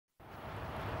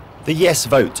The yes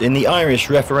vote in the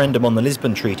Irish referendum on the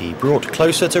Lisbon Treaty brought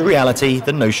closer to reality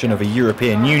the notion of a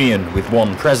European Union with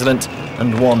one president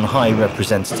and one high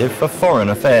representative for foreign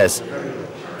affairs.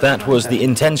 That was the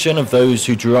intention of those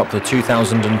who drew up the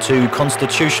 2002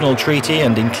 constitutional treaty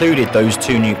and included those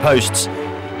two new posts.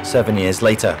 7 years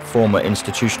later, former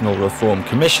Institutional Reform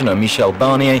Commissioner Michel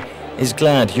Barnier is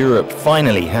glad Europe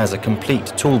finally has a complete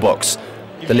toolbox,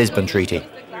 the Lisbon Treaty.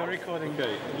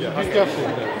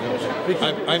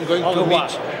 I'm going to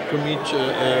meet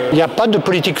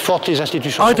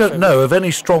I don't know of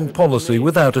any strong policy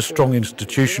without a strong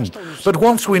institution. But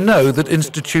once we know that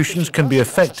institutions can be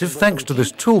effective thanks to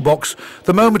this toolbox,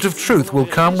 the moment of truth will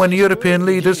come when European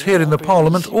leaders here in the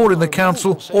Parliament or in the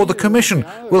Council or the Commission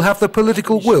will have the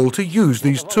political will to use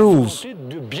these tools.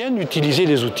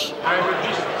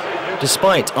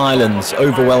 Despite Ireland's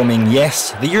overwhelming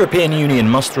yes, the European Union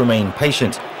must remain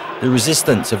patient. The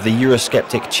resistance of the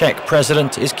Eurosceptic Czech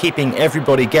president is keeping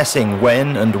everybody guessing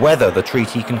when and whether the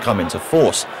treaty can come into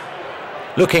force.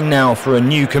 Looking now for a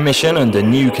new commission and a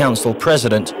new council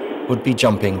president would be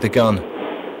jumping the gun.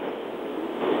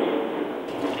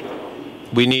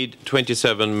 We need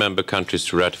 27 member countries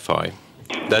to ratify.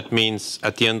 That means,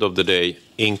 at the end of the day,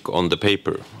 ink on the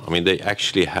paper. I mean, they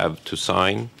actually have to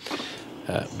sign.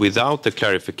 Without the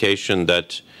clarification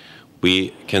that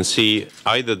we can see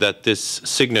either that this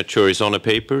signature is on a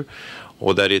paper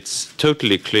or that it's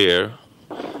totally clear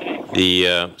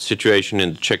the situation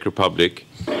in the Czech Republic,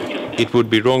 it would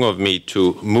be wrong of me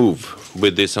to move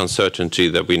with this uncertainty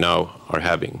that we now are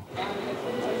having.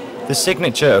 The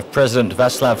signature of President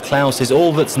Václav Klaus is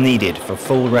all that's needed for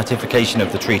full ratification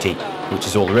of the treaty, which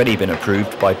has already been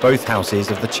approved by both houses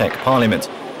of the Czech Parliament.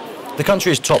 The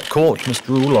country's top court must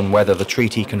rule on whether the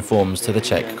treaty conforms to the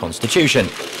Czech constitution,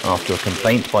 after a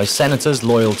complaint by senators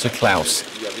loyal to Klaus.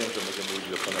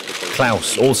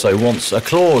 Klaus also wants a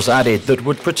clause added that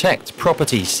would protect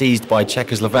property seized by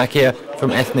Czechoslovakia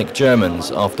from ethnic Germans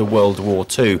after World War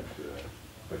II.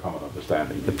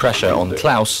 The pressure on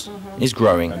Klaus is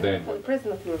growing.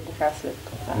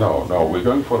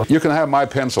 You can have my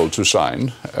pencil to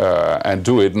sign and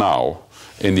do it now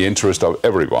in the interest of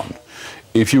everyone.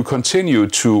 If you continue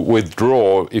to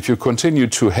withdraw, if you continue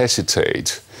to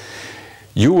hesitate,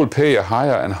 you will pay a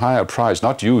higher and higher price,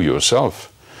 not you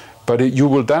yourself, but you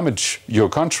will damage your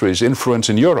country's influence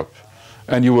in Europe,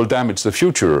 and you will damage the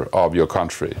future of your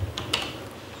country.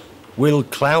 Will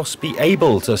Klaus be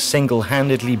able to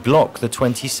single-handedly block the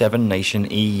 27-nation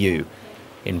EU?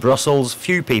 In Brussels,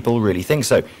 few people really think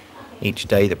so. Each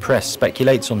day the press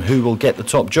speculates on who will get the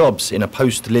top jobs in a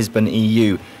post-Lisbon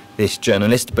EU. This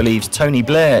journalist believes Tony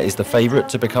Blair is the favourite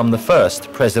to become the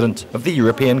first President of the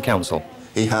European Council.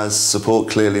 He has support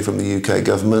clearly from the UK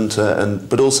government,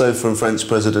 but also from French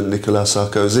President Nicolas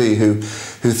Sarkozy, who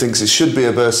thinks it should be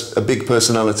a big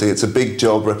personality. It's a big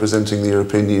job representing the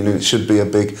European Union. It should be a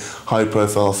big,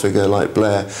 high-profile figure like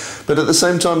Blair. But at the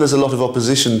same time, there's a lot of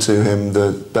opposition to him.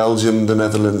 Belgium, the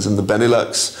Netherlands and the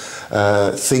Benelux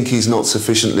think he's not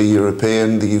sufficiently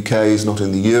European. The UK is not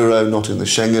in the Euro, not in the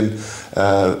Schengen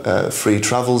free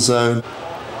travel zone.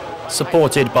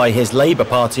 Supported by his Labour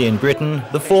Party in Britain,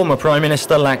 the former Prime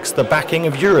Minister lacks the backing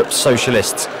of Europe's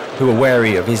socialists, who are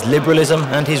wary of his liberalism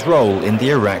and his role in the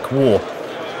Iraq war.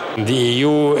 The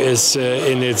EU is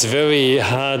in its very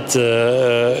heart,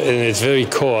 in its very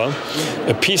core,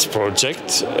 a peace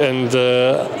project, and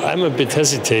I'm a bit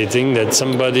hesitating that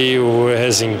somebody who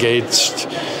has engaged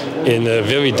in a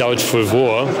very doubtful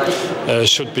war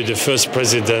should be the first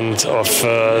president of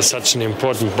such an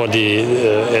important body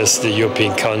as the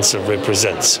European Council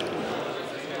represents.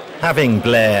 Having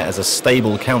Blair as a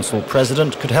stable council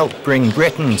president could help bring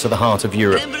Britain to the heart of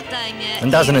Europe.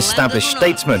 And as an established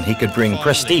statesman, he could bring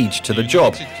prestige to the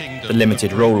job, the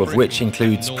limited role of which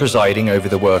includes presiding over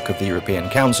the work of the European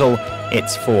Council,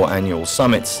 its 4 annual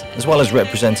summits, as well as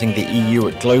representing the EU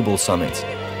at global summits.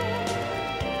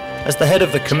 As the head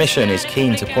of the Commission is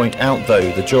keen to point out,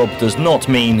 though, the job does not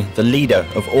mean the leader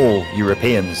of all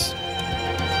Europeans.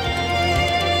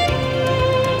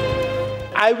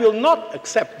 I will not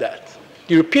accept that.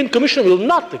 The European Commission will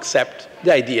not accept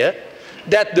the idea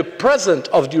that the President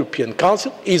of the European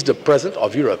Council is the President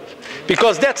of Europe,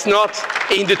 because that's not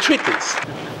in the treaties.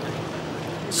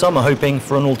 Some are hoping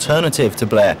for an alternative to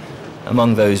Blair.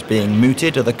 Among those being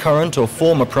mooted are the current or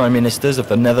former Prime Ministers of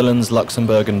the Netherlands,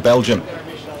 Luxembourg and Belgium.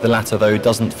 The latter, though,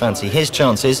 doesn't fancy his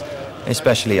chances,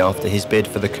 especially after his bid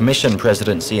for the Commission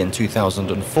presidency in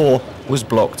 2004 was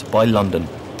blocked by London.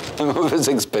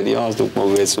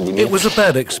 It was a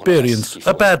bad experience,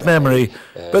 a bad memory,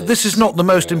 but this is not the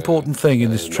most important thing in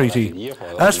this treaty.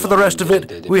 As for the rest of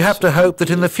it, we have to hope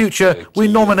that in the future we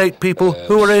nominate people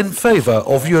who are in favour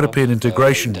of European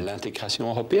integration.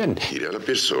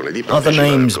 Other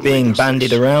names being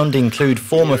bandied around include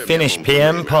former Finnish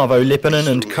PM Paavo Lipponen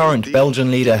and current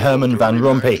Belgian leader Herman Van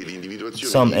Rompuy.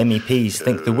 Some MEPs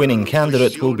think the winning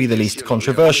candidate will be the least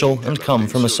controversial and come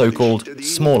from a so-called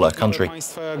smaller country.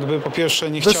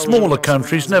 The smaller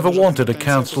countries never wanted a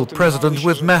council president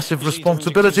with massive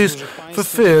responsibilities for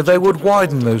fear they would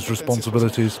widen those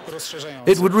responsibilities.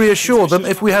 It would reassure them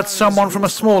if we had someone from a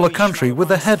smaller country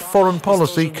with a head foreign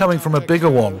policy coming from a bigger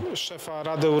one.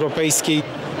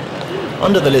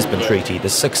 Under the Lisbon Treaty, the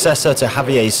successor to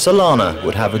Javier Solana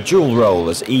would have a dual role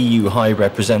as EU High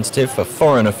Representative for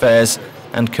Foreign Affairs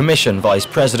and Commission Vice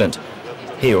President.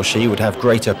 He or she would have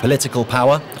greater political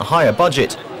power, a higher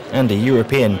budget, and a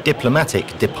European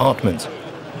diplomatic department.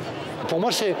 For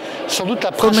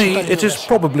me, it is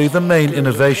probably the main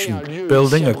innovation,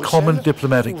 building a common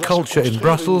diplomatic culture in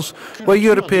Brussels where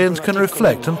Europeans can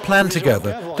reflect and plan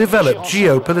together, develop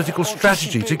geopolitical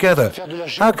strategy together.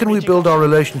 How can we build our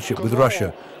relationship with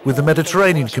Russia, with the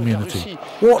Mediterranean community?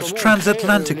 What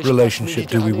transatlantic relationship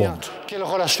do we want?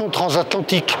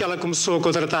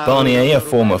 Barnier, a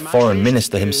former foreign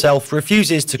minister himself,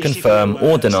 refuses to confirm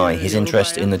or deny his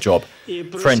interest in the job.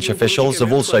 French officials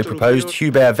have also proposed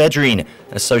Hubert Védrine,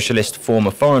 a socialist former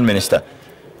foreign minister.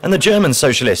 And the German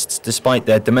socialists, despite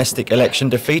their domestic election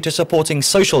defeat, are supporting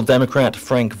Social Democrat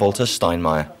Frank-Walter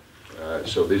Steinmeier.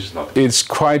 It's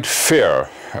quite fair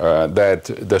that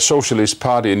the Socialist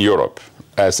Party in Europe,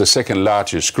 as the second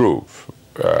largest group,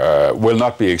 will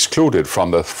not be excluded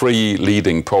from the three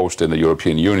leading posts in the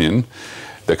European Union: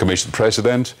 the Commission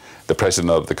President, the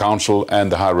President of the Council,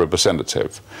 and the High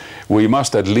Representative. We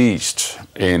must at least,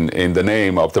 in the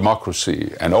name of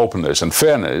democracy and openness and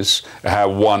fairness,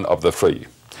 have one of the three.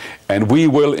 And we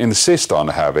will insist on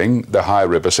having the High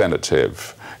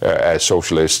Representative as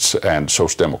Socialists and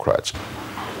Social Democrats.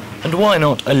 And why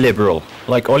not a liberal,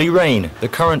 like Olli Rehn, the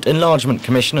current Enlargement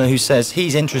Commissioner, who says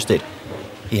he's interested?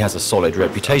 He has a solid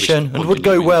reputation and would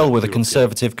go well with a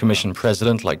Conservative Commission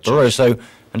President like Barroso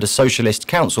and a Socialist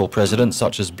Council President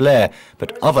such as Blair,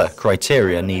 but other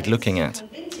criteria need looking at.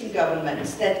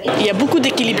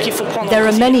 There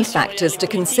are many factors to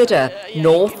consider: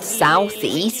 north, south,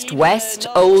 east, west,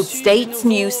 old states,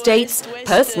 new states.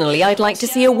 Personally, I'd like to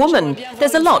see a woman.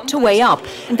 There's a lot to weigh up,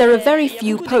 and there are very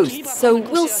few posts, so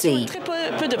we'll see.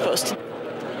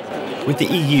 With the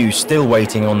EU still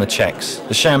waiting on the checks,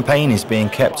 the champagne is being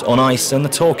kept on ice and the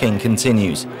talking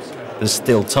continues. There's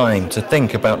still time to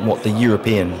think about what the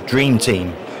European dream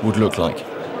team would look like.